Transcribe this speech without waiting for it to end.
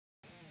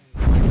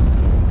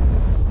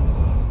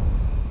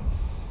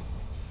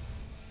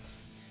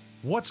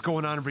What's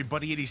going on,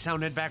 everybody? It is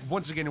Soundhead back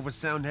once again with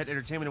Soundhead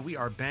Entertainment, and we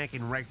are back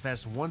in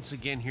Wreckfest once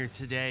again here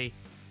today.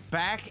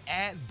 Back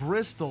at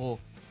Bristol,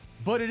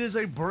 but it is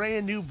a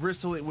brand new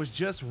Bristol. It was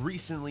just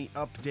recently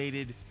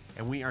updated,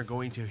 and we are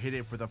going to hit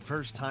it for the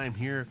first time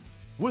here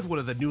with one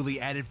of the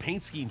newly added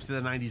paint schemes to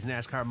the 90s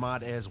NASCAR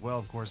mod as well.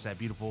 Of course, that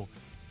beautiful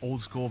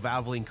old school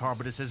Valvoline car,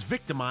 but it says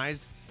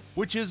victimized,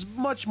 which is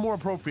much more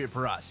appropriate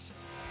for us.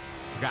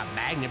 We've got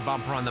magnet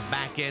bumper on the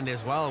back end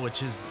as well,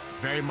 which is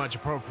very much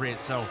appropriate,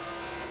 so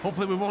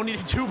hopefully we won't need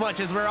it too much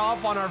as we're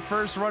off on our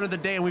first run of the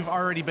day and we've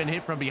already been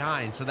hit from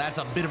behind. So that's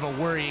a bit of a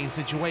worrying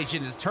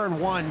situation as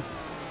turn one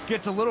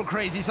gets a little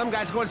crazy. Some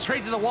guys going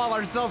straight to the wall,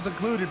 ourselves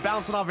included,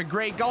 bouncing off a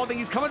Gray Golding.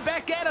 He's coming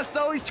back at us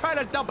though. He's trying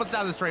to dump us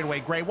down the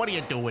straightaway. Gray, what are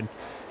you doing?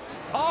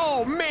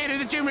 Oh man,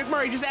 and the Jim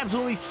McMurray just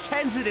absolutely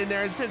sends it in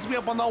there and sends me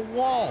up on the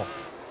wall.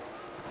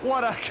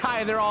 What a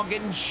guy. They're all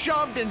getting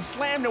shoved and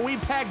slammed, and we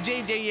pack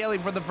JJ Yeley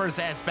for the first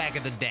ass back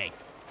of the day.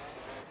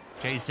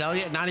 Chase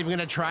Elliott not even going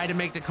to try to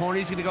make the corner.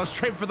 He's going to go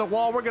straight for the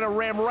wall. We're going to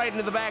ram right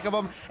into the back of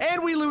him,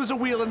 and we lose a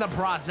wheel in the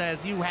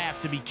process. You have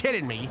to be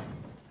kidding me.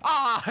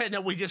 And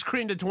then we just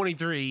creamed to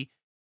 23,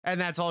 and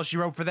that's all she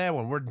wrote for that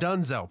one. We're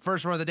donezo.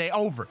 First run of the day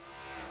over.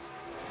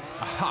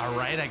 All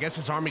right, I guess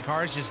this Army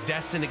car is just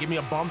destined to give me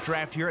a bump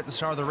draft here at the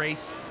start of the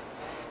race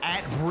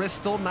at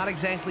Bristol. Not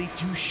exactly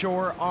too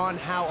sure on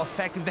how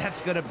effective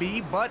that's going to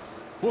be, but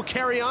we'll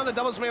carry on. The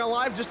doubles man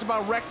alive just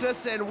about wrecked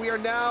us, and we are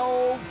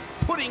now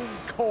putting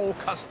Cole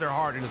Custer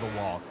hard into the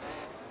wall.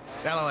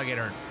 That looked like it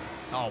hurt.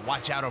 Oh,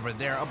 watch out over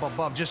there. Up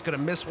above, just going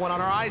to miss one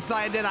on our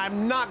eyesight, and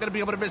I'm not going to be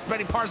able to miss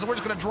many parts, so we're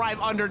just going to drive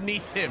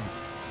underneath him.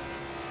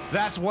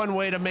 That's one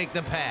way to make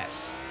the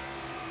pass.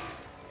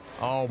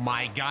 Oh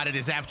my God, it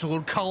is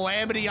absolute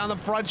calamity on the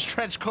front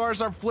stretch.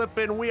 Cars are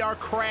flipping, we are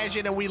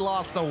crashing, and we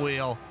lost the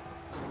wheel.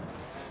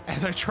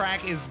 And the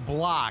track is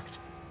blocked.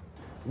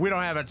 We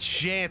don't have a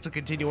chance of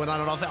continuing on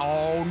and off.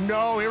 Oh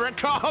no, here it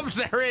comes.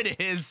 There it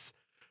is.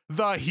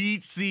 The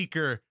heat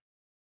seeker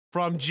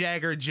from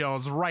Jagger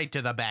Jones right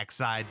to the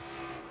backside.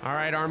 All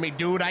right, Army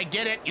dude, I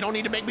get it. You don't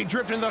need to make me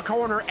drift into the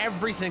corner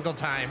every single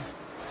time.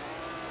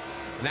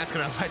 And that's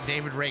gonna let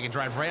David Reagan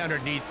drive right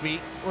underneath me.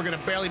 We're gonna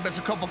barely miss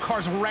a couple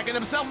cars wrecking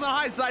themselves on the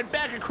high side.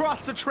 Back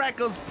across the track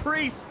goes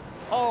Priest.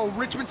 Oh,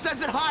 Richmond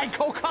sends it high.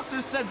 Cole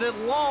Custer sends it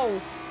low.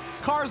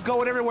 Cars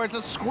going everywhere. It's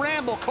a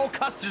scramble. Cole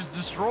Custer's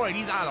destroyed.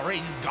 He's out of the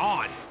race. He's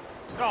gone.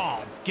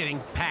 Oh,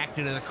 getting packed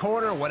into the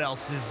corner. What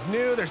else is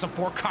new? There's a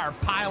 4-car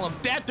pile of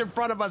death in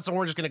front of us, and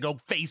we're just going to go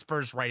face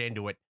first right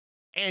into it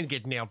and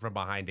get nailed from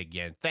behind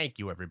again. Thank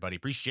you, everybody.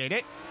 Appreciate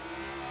it.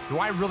 Do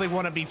I really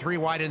want to be 3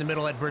 wide in the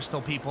middle at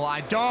Bristol, people?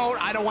 I don't.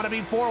 I don't want to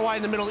be 4 wide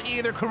in the middle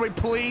either. Could we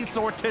please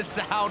sort this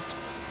out?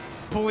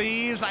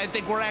 Please? I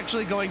think we're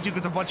actually going to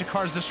because a bunch of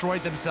cars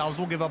destroyed themselves.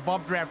 We'll give a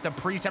bump draft to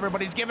Priest.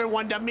 Everybody's giving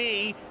one to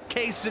me.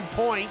 Case in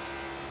point.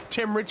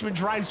 Tim Richmond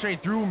driving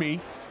straight through me.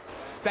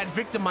 That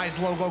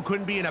victimized logo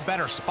couldn't be in a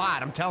better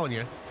spot, I'm telling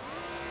you.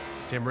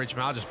 Tim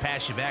Richmond, I'll just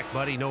pass you back,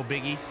 buddy. No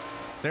biggie.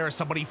 There is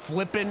somebody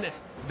flipping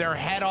their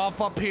head off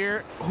up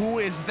here. Who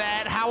is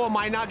that? How am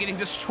I not getting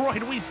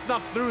destroyed? We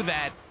snuck through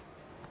that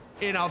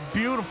in a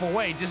beautiful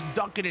way. Just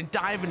ducking and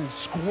diving,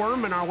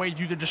 squirming our way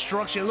through the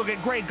destruction. Look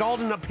at Gray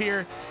Golden up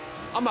here.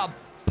 I'm gonna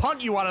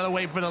punt you out of the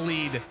way for the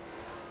lead.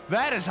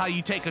 That is how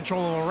you take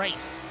control of a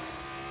race.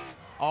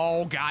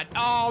 Oh, God.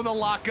 Oh, the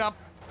lockup.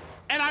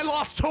 And I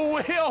lost a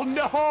wheel.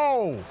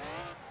 No.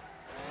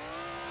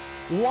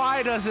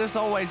 Why does this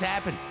always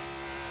happen?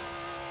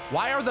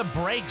 Why are the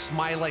brakes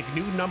my,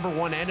 new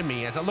 #1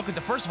 enemy? As I look at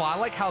first of all, I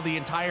like how the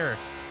entire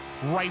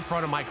right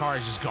front of my car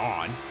is just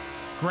gone.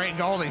 Grant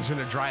Golding's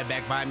gonna drive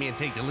back by me and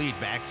take the lead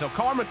back. So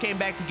Karma came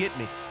back to get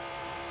me.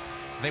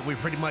 I think we've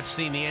pretty much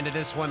seen the end of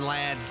this one,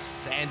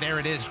 lads. And there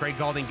it is. Greg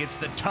Golding gets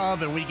the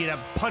tub, and we get a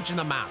punch in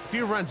the mouth. A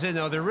few runs in,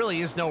 though, there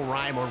really is no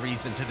rhyme or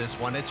reason to this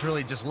one. It's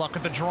really just luck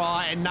of the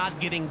draw and not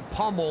getting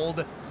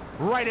pummeled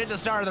right at the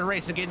start of the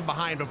race and getting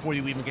behind before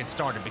you even get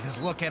started.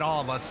 Because look at all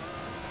of us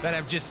that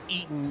have just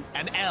eaten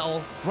an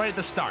L right at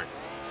the start.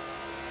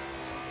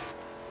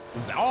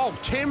 Oh,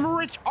 Tim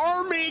Rich,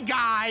 Army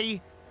guy,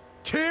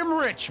 Tim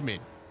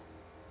Richmond.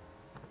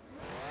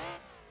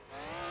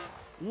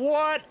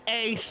 What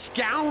a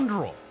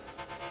scoundrel.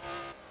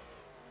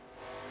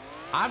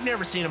 I've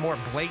never seen a more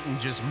blatant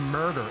just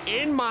murder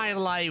in my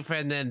life,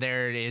 and then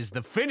there it is,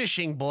 the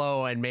finishing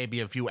blow, and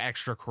maybe a few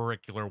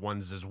extracurricular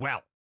ones as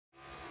well.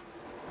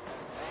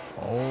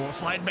 Oh,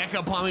 slide back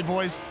up on me,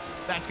 boys.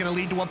 That's gonna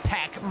lead to a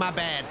pack, my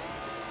bad.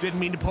 Didn't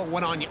mean to put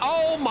one on you.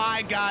 Oh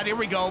my God, here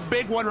we go.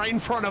 Big one right in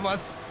front of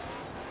us.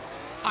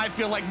 I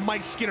feel like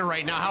Mike Skinner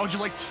right now. How would you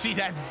like to see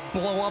that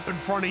blow up in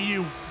front of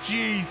you?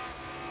 Jeez.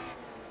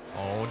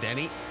 Oh,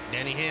 Denny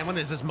Hamlin,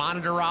 is his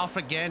monitor off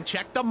again?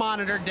 Check the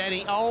monitor,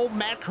 Denny. Oh,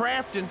 Matt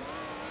Crafton.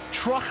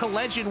 Truck a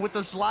legend with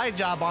the slide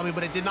job on me,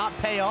 but it did not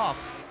pay off.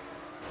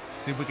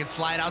 See if we can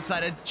slide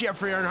outside of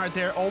Jeffrey Earnhardt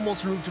there.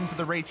 Almost removed him for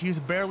the race. He's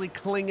barely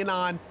clinging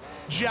on.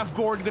 Jeff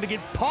Gordon gonna get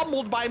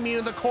pummeled by me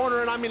in the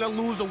corner, and I'm gonna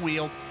lose a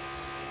wheel.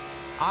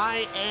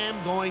 I am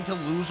going to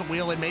lose a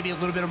wheel and maybe a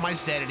little bit of my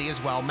sanity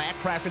as well. Matt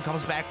Crafton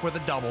comes back for the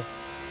double.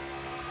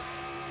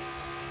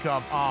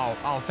 up.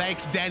 Oh,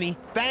 thanks, Denny.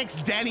 Thanks,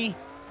 Denny.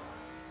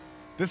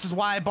 This is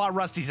why I bought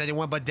Rusty's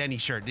anyone but Denny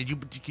shirt. Did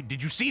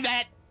you see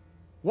that?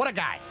 What a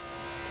guy.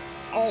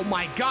 Oh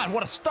my God,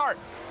 what a start.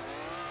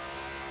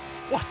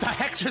 What the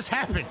heck just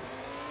happened?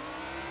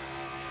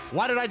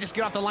 Why did I just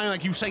get off the line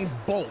like Usain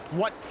Bolt?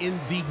 What in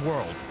the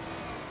world?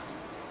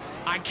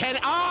 I can't.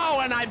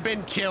 Oh, and I've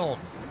been killed.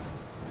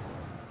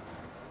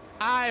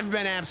 I've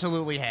been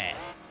absolutely had.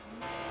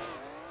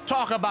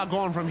 Talk about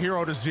going from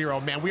hero to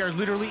zero, man. We are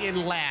literally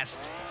in last.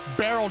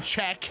 Barrel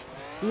check.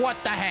 What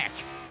the heck?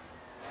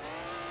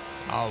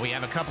 Oh, we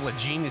have a couple of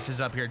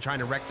geniuses up here trying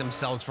to wreck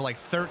themselves for like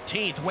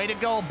 13th. Way to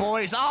go,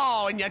 boys.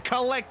 Oh, and you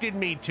collected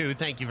me too.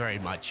 Thank you very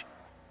much.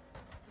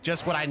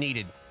 Just what I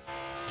needed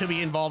to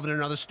be involved in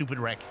another stupid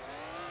wreck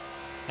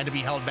and to be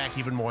held back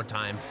even more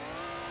time.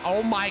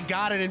 Oh my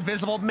God, an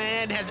invisible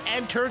man has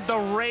entered the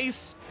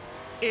race.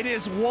 It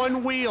is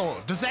one wheel.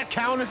 Does that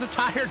count as a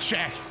tire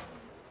check?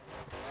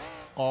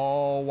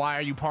 Oh, why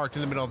are you parked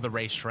in the middle of the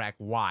racetrack?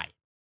 Why?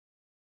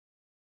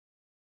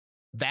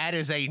 That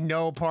is a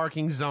no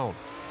parking zone.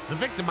 The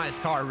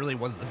victimized car really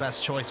was the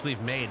best choice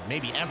we've made,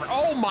 maybe ever.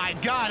 Oh my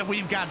God,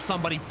 we've got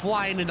somebody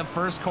flying in the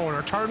first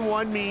corner. Turn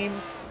one meme,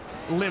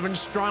 living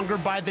stronger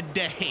by the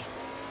day.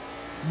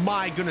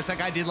 My goodness, that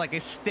guy did like a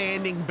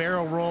standing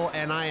barrel roll,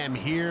 and I am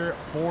here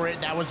for it.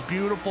 That was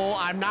beautiful.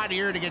 I'm not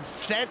here to get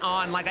sent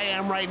on like I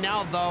am right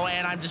now, though,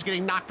 and I'm just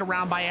getting knocked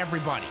around by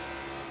everybody.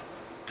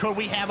 Could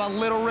we have a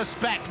little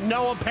respect?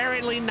 No,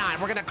 apparently not.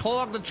 We're gonna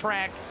clog the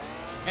track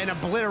and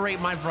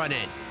obliterate my front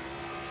end.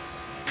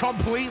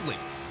 Completely.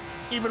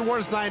 Even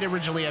worse than I'd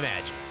originally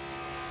imagined.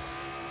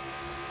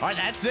 All right,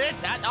 that's it.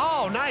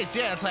 Oh, nice.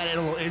 Yeah, that's a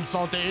little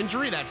insult to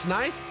injury. That's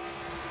nice.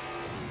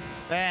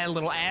 And a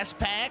little ass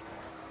pack.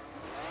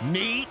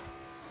 Neat.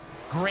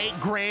 Great,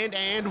 grand,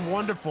 and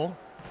wonderful.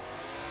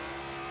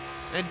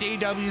 And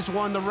DW's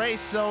won the race,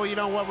 so you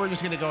know what? We're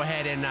just going to go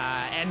ahead and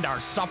end our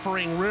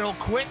suffering real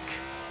quick.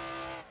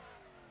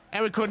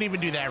 And we couldn't even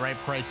do that, right?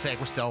 For Christ's sake,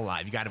 we're still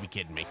alive. You got to be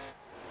kidding me.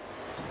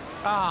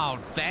 Oh,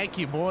 thank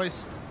you,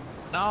 boys.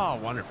 Oh,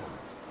 wonderful.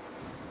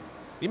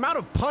 The amount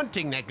of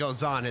punting that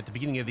goes on at the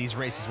beginning of these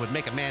races would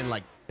make a man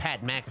like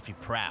Pat McAfee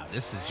proud.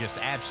 This is just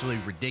absolutely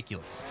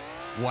ridiculous,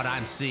 what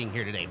I'm seeing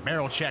here today.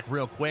 Barrel check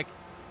real quick.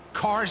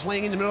 Cars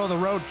laying in the middle of the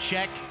road,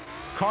 check.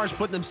 Cars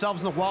putting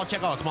themselves in the wall,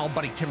 check. Oh, it's my old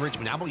buddy Tim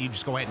Richmond. How about you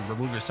just go ahead and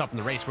remove yourself from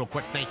the race real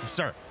quick? Thank you,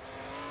 sir.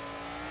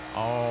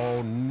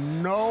 Oh,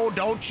 no,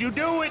 don't you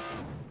do it.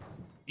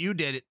 You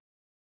did it.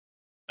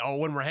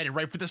 Oh, and we're headed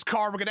right for this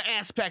car. We're going to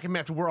ass pack him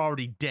after we're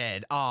already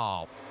dead.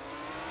 Oh,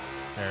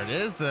 there it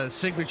is, the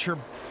signature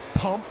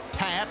pump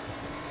tap.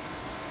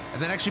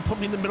 And then actually put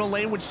me in the middle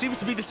lane, which seems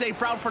to be the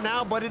safe route for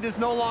now, but it is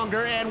no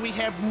longer. And we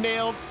have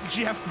nailed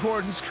Jeff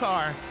Gordon's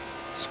car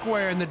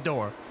square in the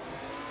door.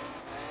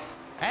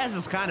 As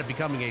is kind of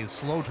becoming a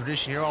slow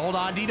tradition here. Hold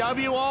on,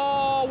 DW.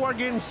 Oh, we're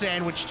getting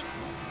sandwiched.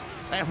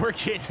 And we're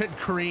getting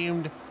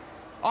creamed.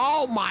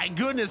 Oh, my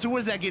goodness. Who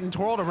was that getting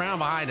twirled around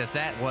behind us?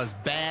 That was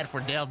bad for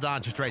Dale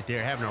Doncic right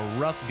there, having a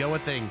rough go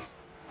of things.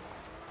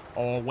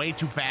 Oh, way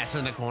too fast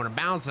in the corner,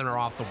 bouncing her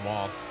off the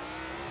wall.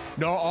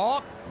 No,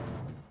 oh.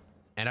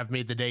 And I've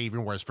made the day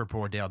even worse for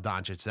poor Dale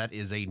Doncic. That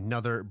is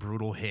another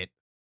brutal hit.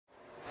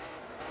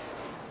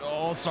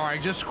 Oh, sorry,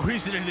 just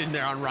squeezing it in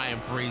there on Ryan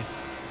Freeze.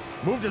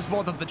 Moved us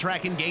both up the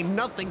track and gained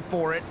nothing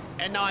for it.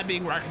 And now I'm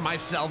being wrecked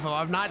myself if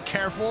I'm not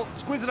careful.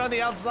 Squeeze it on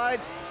the outside.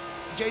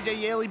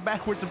 JJ Yaley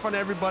backwards in front of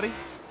everybody.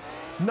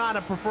 Not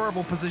a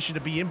preferable position to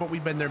be in, but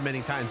we've been there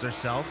many times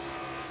ourselves.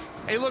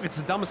 Hey, look, it's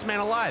the dumbest man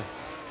alive.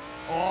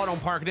 Oh,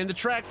 don't park it in the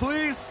track,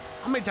 please.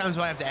 How many times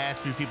do I have to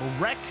ask you people,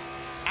 wreck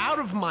out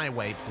of my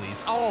way,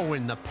 please? Oh,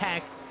 in the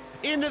pack,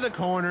 into the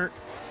corner,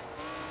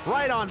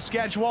 right on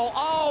schedule.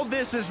 Oh,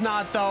 this is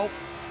not, though.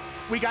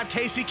 We got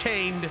Casey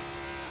caned.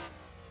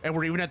 And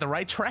we're even at the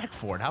right track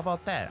for it. How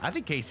about that? I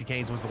think Casey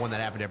Canes was the one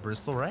that happened at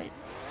Bristol, right?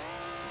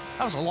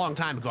 That was a long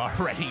time ago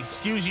already.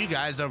 Excuse you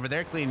guys over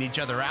there cleaning each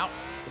other out.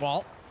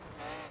 Walt.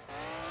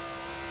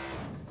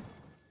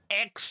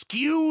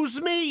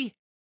 Excuse me?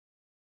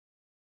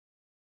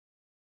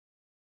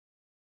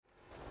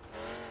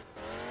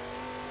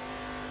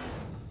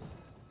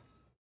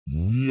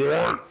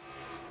 What?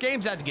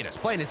 Game's out to get us,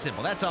 plain and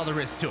simple. That's all there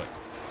is to it.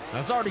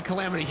 There's already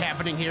calamity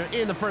happening here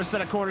in the first set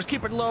of corners.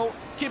 Keep it low.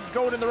 Keep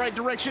going in the right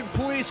direction.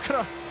 Please.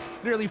 Could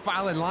nearly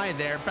file in line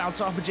there.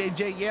 Bounce off of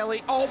JJ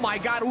Yaley. Oh my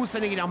God. Who's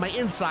sending it on my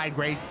inside?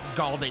 Great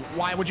Galding.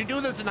 Why would you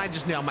do this? And I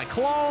just nailed my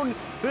clone.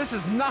 This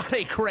is not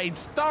a great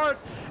start.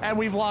 And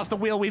we've lost the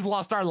wheel. We've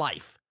lost our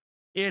life.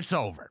 It's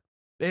over.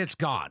 It's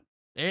gone.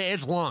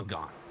 It's long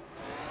gone.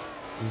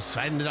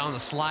 Sending it on the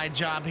slide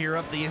job here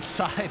up the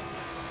inside.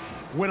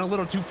 Went a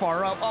little too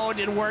far up. Oh, it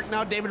didn't work.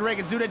 Now David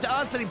Reagan's doing it to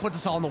us, and he puts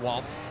us all on the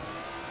wall.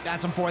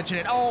 That's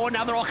unfortunate. Oh,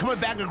 now they're all coming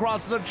back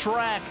across the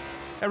track.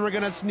 And we're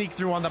going to sneak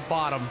through on the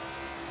bottom.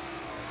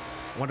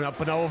 One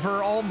up and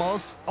over,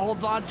 almost.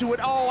 Holds on to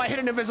it. Oh, I hit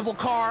an invisible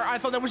car. I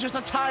thought that was just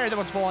a tire that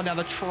was falling down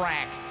the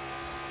track.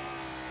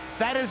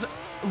 That is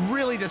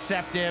really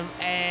deceptive,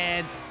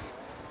 and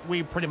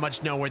we pretty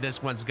much know where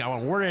this one's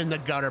going. We're in the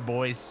gutter,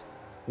 boys.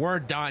 We're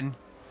done.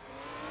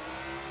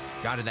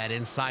 Got to that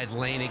inside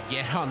lane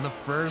again on the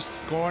first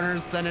corner,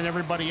 sending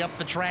everybody up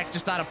the track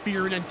just out of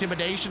fear and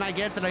intimidation, I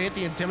get. Did I hit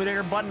the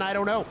intimidator button? I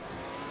don't know.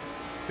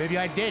 Maybe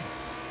I did.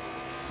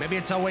 Maybe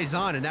it's always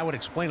on, and that would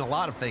explain a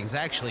lot of things,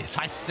 actually, as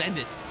I send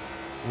it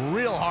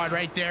real hard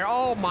right there.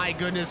 Oh, my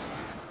goodness.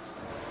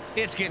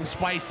 It's getting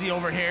spicy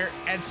over here,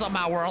 and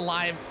somehow we're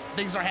alive.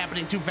 Things are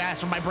happening too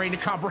fast for my brain to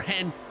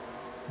comprehend,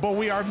 but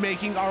we are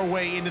making our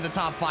way into the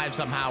top 5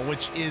 somehow,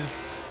 which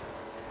is,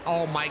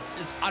 oh my,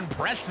 it's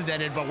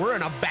unprecedented, but we're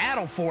in a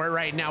battle for it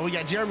right now. We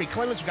got Jeremy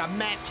Clements, we got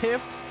Matt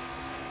Tift.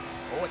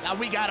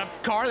 We got a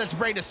car that's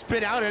ready to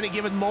spit out at any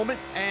given moment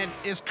and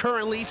is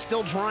currently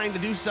still trying to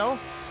do so.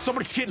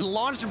 Somebody's getting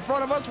launched in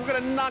front of us. We're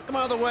gonna knock them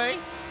out of the way,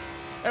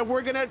 and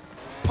we're gonna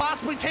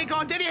possibly take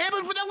on Denny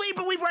Hamlin for the lead,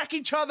 but we wreck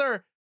each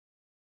other.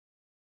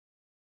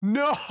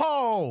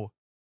 No!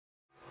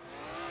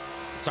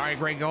 Sorry,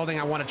 Greg Golding,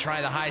 I want to try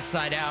the high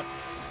side out,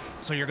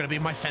 so you're going to be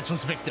my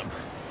senseless victim.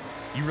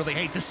 You really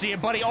hate to see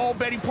it, buddy. Oh,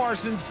 Benny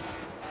Parsons,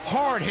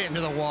 hard hit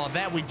into the wall.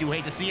 That we do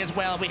hate to see as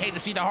well. We hate to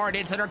see the hard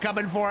hits that are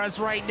coming for us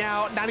right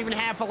now. Not even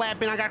half a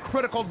lap in, I got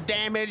critical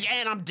damage,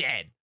 and I'm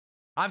dead.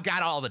 I've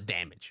got all the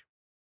damage.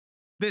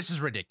 This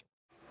is ridiculous.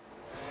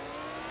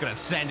 Gonna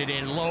send it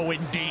in low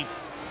and deep.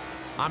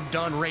 I'm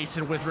done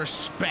racing with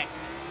respect.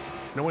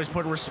 Nobody's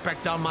putting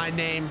respect on my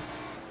name.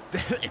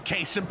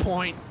 Case in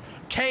point.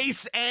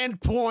 Case and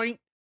point.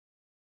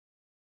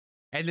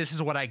 And this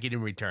is what I get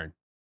in return.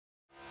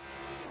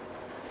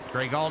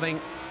 Greg Golding,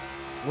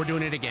 we're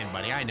doing it again,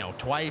 buddy. I know,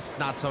 twice,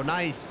 not so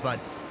nice, but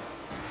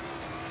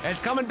it's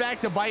coming back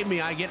to bite me.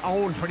 I get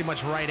owned pretty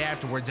much right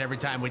afterwards every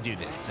time we do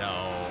this. So,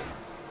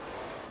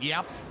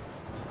 yep.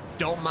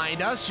 Don't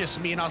mind us,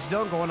 just me and us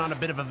going on a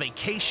bit of a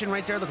vacation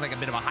right there. Look like a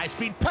bit of a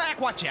high-speed pack.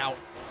 Watch out.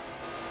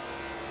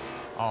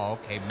 Oh,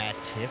 okay, Matt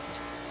Tift.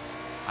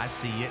 I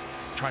see it.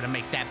 Try to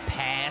make that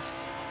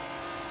pass.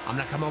 I'm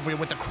gonna come over here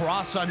with the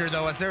cross under,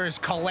 though, as there is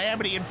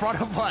calamity in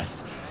front of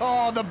us.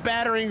 Oh, the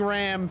battering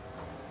ram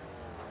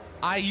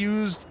I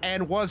used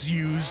and was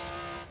used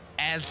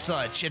as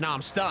such, and now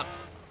I'm stuck.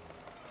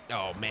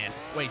 Oh, man,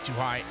 way too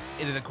high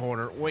into the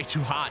corner, way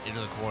too hot into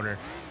the corner.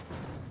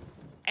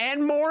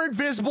 And more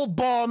invisible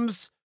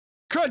bums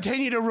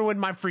continue to ruin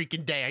my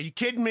freaking day. Are you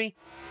kidding me?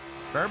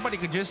 If everybody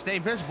could just stay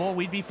visible,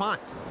 we'd be fine.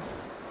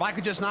 If I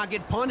could just not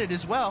get punted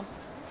as well,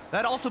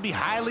 that'd also be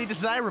highly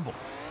desirable.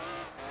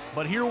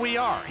 But here we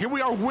are. Here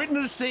we are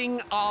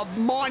witnessing a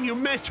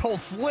monumental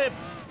flip,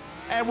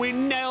 and we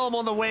nail him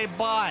on the way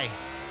by.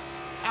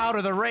 Out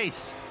of the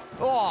race.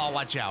 Oh,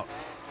 watch out.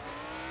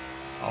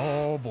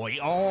 Oh, boy.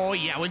 Oh,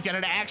 yeah, we've got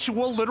an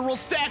actual literal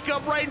stack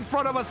up right in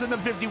front of us, and the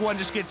 51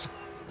 just gets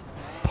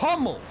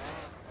pummeled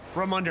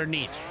from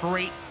underneath,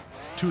 straight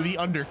to the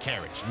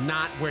undercarriage.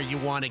 Not where you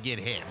want to get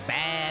hit.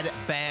 Bad,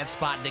 bad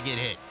spot to get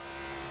hit.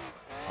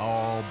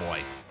 Oh, boy.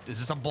 Is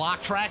this a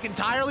block track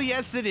entirely?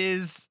 Yes, it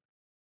is.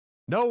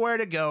 Nowhere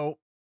to go.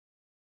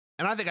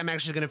 And I think I'm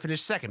actually going to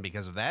finish second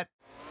because of that.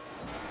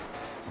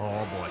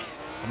 Oh, boy.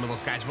 Some of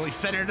those guys really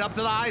centered it up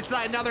to the high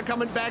side. Now they're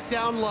coming back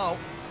down low.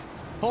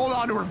 Hold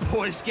on to her,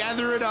 boys.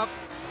 Gather it up.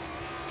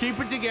 Keep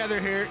it together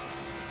here.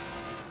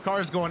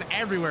 Car's going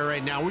everywhere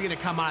right now. We're going to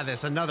come out of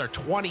this another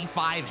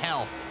 25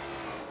 health.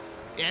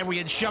 And we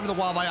get shoved in the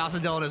wall by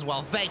Austin Dillon as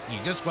well. Thank you.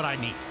 Just what I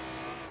need.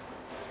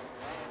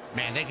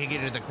 Man, they can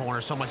get into the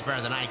corner so much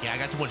better than I can. I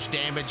got too much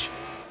damage.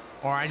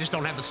 Or I just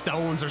don't have the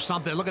stones or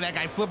something. Look at that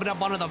guy flipping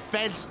up onto the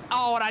fence.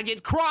 Oh, and I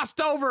get crossed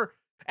over.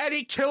 And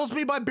he kills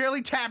me by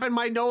barely tapping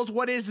my nose.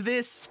 What is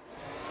this?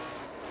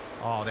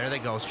 Oh, there they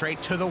go.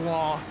 Straight to the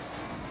wall.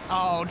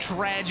 Oh,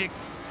 tragic.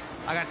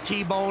 I got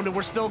T-boned and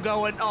we're still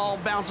going. Oh,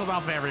 bouncing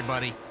off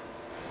everybody.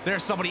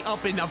 There's somebody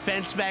up in the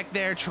fence back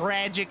there.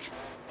 Tragic.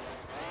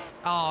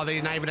 Oh,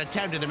 they not even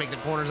attempted to make the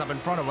corners up in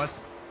front of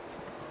us.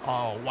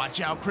 Oh,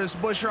 watch out, Chris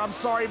Buescher. I'm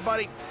sorry,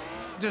 buddy.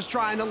 Just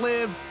trying to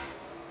live.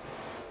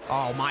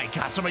 Oh, my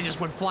God. Somebody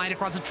just went flying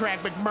across the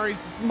track.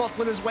 McMurray's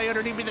muscling his way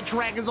underneath me. The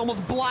track is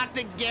almost blocked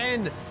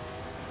again.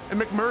 And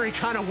McMurray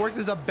kind of worked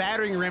as a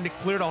battering ram to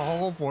clear the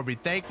hole for me.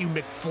 Thank you,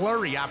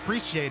 McFlurry. I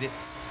appreciate it.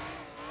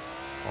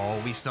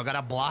 Oh, we still got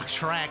a block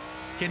track.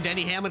 Can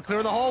Denny Hamlin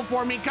clear the hole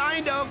for me?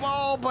 Kind of.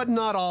 Oh, but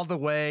not all the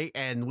way.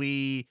 And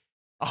we're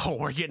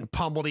getting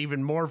pummeled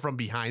even more from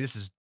behind. This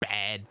is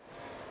bad.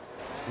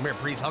 Come here,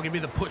 Priest. I'll give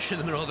you the push in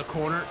the middle of the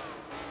corner.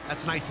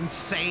 That's nice and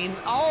sane.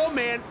 Oh,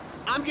 man.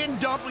 I'm getting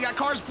dumped. We got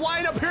cars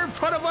flying up here in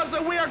front of us,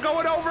 and we are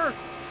going over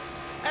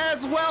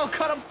as well.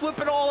 Cut them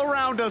flipping all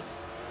around us.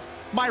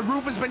 My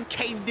roof has been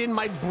caved in.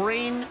 My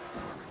brain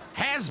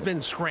has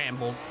been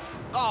scrambled.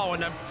 Oh,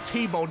 and a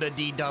T-boned a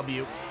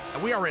DW.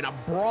 And we are in a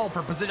brawl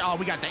for position. Oh,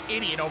 we got the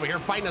idiot over here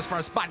fighting us for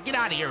a spot. Get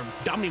out of here,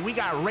 dummy. We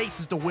got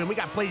races to win. We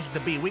got places to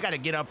be. We got to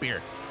get up here.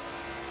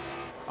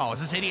 Oh, is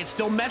this idiot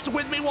still messing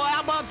with me? Well,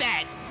 how about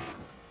that?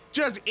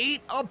 Just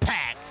eat a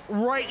pack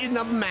right in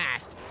the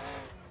math.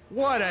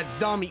 What a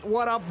dummy.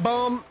 What a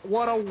bum.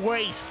 What a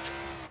waste.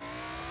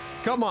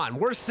 Come on.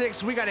 We're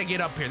 6. We got to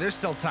get up here. There's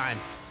still time.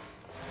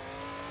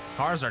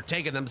 Cars are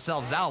taking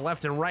themselves out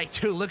left and right,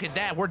 too. Look at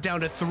that. We're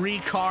down to 3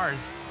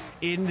 cars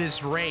in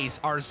this race,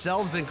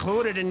 ourselves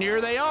included, and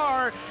here they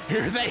are.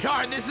 Here they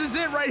are. This is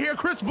it right here.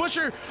 Chris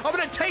Buescher, I'm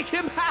going to take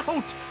him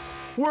out.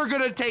 We're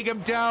going to take him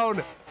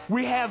down.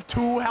 We have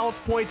 2 health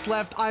points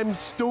left. I'm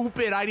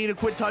stupid. I need to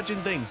quit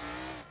touching things.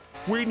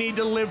 We need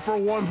to live for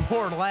one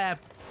more lap.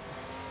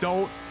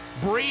 Don't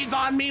breathe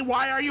on me.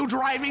 Why are you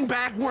driving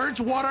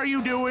backwards? What are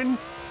you doing?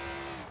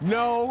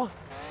 No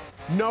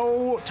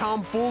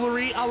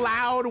tomfoolery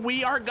allowed.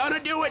 We are gonna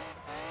do it.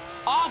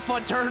 Off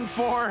of turn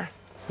 4.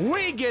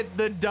 We get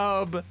the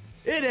dub.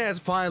 It has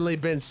finally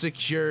been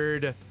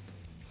secured.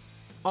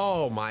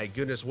 Oh my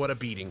goodness, what a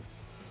beating.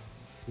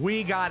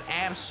 We got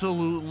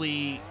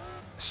absolutely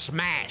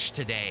smashed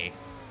today.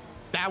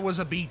 That was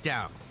a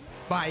beatdown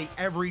by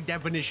every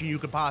definition you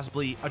could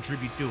possibly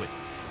attribute to it.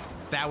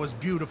 That was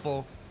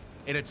beautiful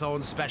in its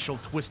own special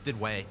twisted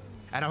way.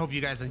 And I hope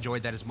you guys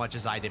enjoyed that as much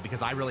as I did,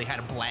 because I really had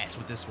a blast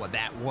with this one.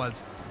 That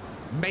was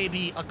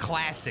maybe a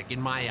classic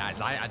in my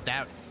eyes.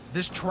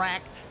 This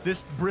track,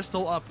 this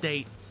Bristol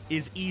update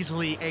is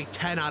easily a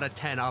 10 out of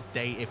 10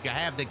 update. If you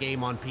have the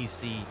game on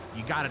PC,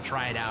 you gotta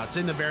try it out. It's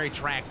in the very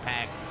track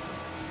pack.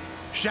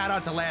 Shout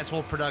out to Last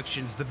Wolf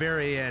Productions, the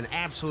very end,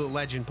 absolute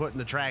legend putting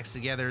the tracks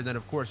together. And then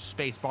of course,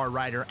 Spacebar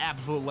Rider,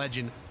 absolute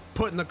legend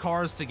putting the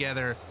cars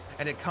together.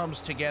 And it comes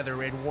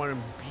together in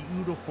one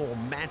beautiful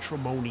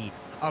matrimony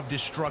of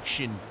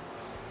destruction,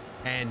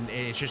 and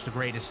it's just the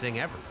greatest thing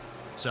ever.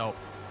 So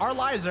our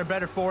lives are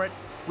better for it.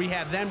 We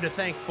have them to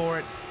thank for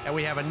it, and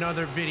we have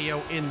another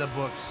video in the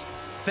books.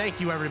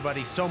 Thank you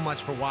everybody so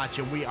much for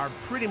watching. We are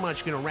pretty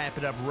much gonna wrap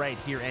it up right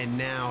here and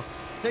now.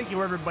 Thank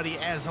you everybody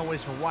as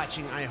always for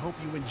watching. I hope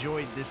you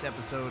enjoyed this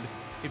episode.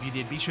 If you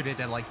did, be sure to hit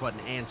that like button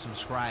and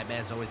subscribe.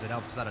 As always, it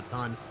helps us out a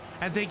ton.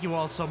 And thank you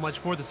all so much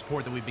for the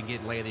support that we've been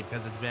getting lately,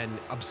 because it's been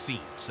obscene.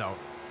 So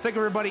thank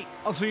you everybody.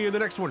 I'll see you in the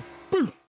next one. Boof.